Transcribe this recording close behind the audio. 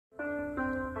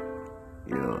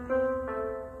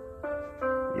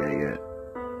yeah.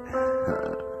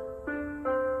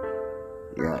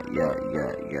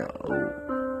 Yeah.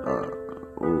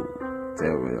 Ooh,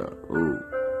 tear it up. Ooh,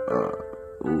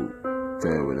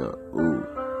 tear it up. Ooh,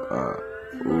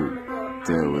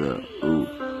 tear it up. Ooh,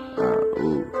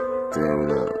 tear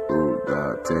it up. Ooh,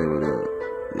 God, tear it up.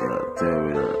 Yeah, tear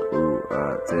it up. Ooh,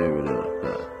 tear it up.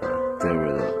 Tear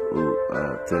it up. Ooh,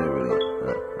 tear it up.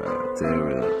 Tear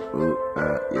it up. Ooh,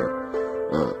 yeah.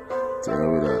 Tear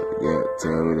it up. Yeah,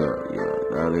 tear it up. Yeah.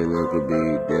 Now they look at me,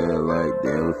 they're like,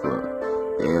 there we fuck.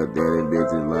 Yeah, daddy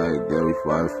bitches like, there we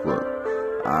fight fuck.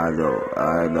 I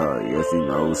know. Yes, you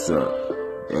know what's up.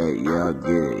 Hey, y'all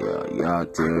get it, y'all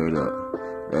tear it up.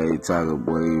 Hey, talking,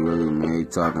 boy, you really mean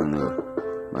talking up.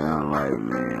 Man, I'm like,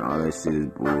 man, all that shit is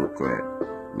bull crap.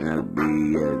 Man, that's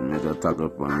BS, nigga,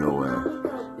 talking from your ass.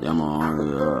 Yeah, I'm on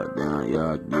it, down,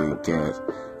 y'all getting cash.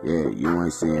 Yeah, you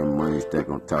ain't seeing money stack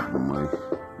on top of money.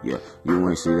 Yeah, you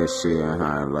ain't see that shit and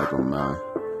high like a mine.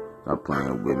 Stop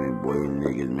playing with me, boy, you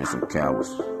niggas, man, some cowards.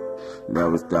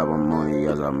 Never stop on money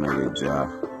as I make it job.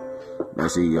 Now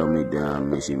she yell me down,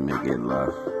 man, she make it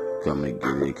live. Come and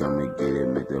get it,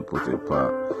 make that pussy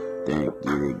pop. Then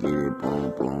get it,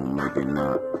 boom, make it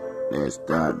knock. Then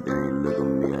stop, then look at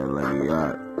me like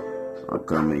yacht. I'm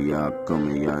coming,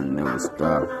 y'all never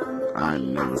stop. I ain't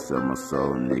never sell my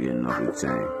soul, nigga, nothing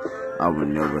change. I would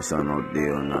never sign no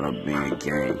deal, not a being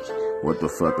gang. What the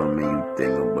fuck I mean you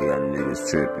thinking, boy, y'all niggas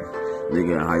tripping.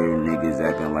 Nigga, how you niggas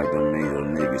acting like them major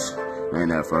niggas? Ain't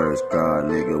that first car,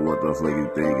 nigga, what the fuck you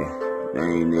thinking? They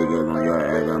ain't niggas on your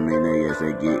ass, I mean, they yes,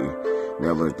 they getting.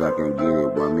 Never stop and get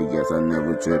it, but me, guess I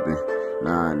never tripping.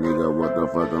 Nah, nigga, what the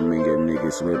fuck I mean, your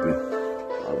niggas slipping.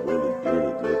 I really get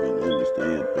it, nigga,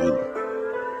 understand, baby.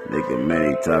 Nigga, man,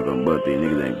 they talking, but these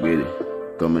niggas ain't with it.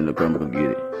 Come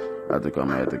get it. I have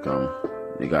to come.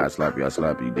 Nigga, I slap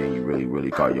you, then you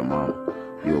really call your mama.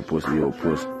 You a pussy.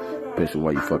 Pistol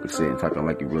while you fucking sitting, talking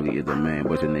like you really is a man,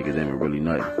 but your niggas ain't really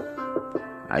nothing.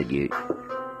 I get it.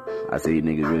 I see you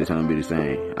niggas really trying to be the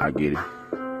same. I get it.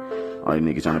 All you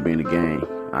niggas trying to be in the game.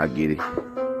 I get it.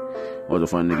 What's the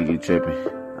fun nigga you tripping?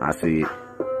 I see it.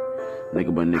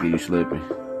 Nigga, but nigga you slipping.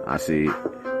 I see it.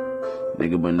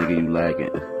 Nigga, but nigga you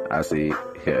lacking. I see it.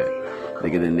 Yeah.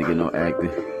 Nigga no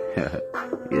acting.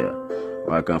 Yeah.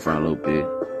 Where I come from a little bit.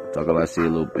 Talk all I see a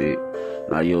little bit.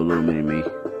 Now you a little mini me.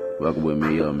 Fucking with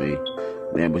me or me.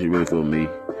 Damn, but she really for me.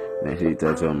 Then she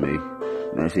touch on me.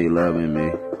 Then she loving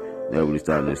me. Never really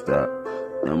stop.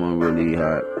 I'm really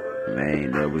hot.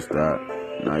 Man, never stop.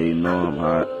 Now you know I'm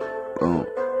hot. Boom.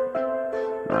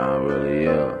 Nah, really,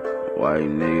 yeah. Why you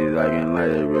niggas acting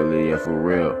like they really, yeah, for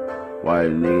real? Why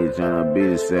you niggas tryna be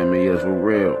the same, yes, for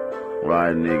real?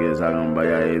 Why niggas talking about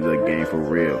y'all is a game for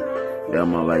real?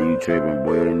 Them like you tripping,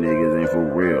 boy, you niggas ain't for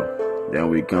real. Then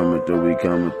we coming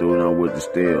through, now with the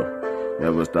steel.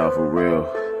 Never stop for real.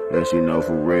 Yes, you know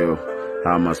for real.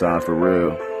 How my sound for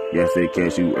real? Yes, they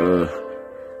catch you,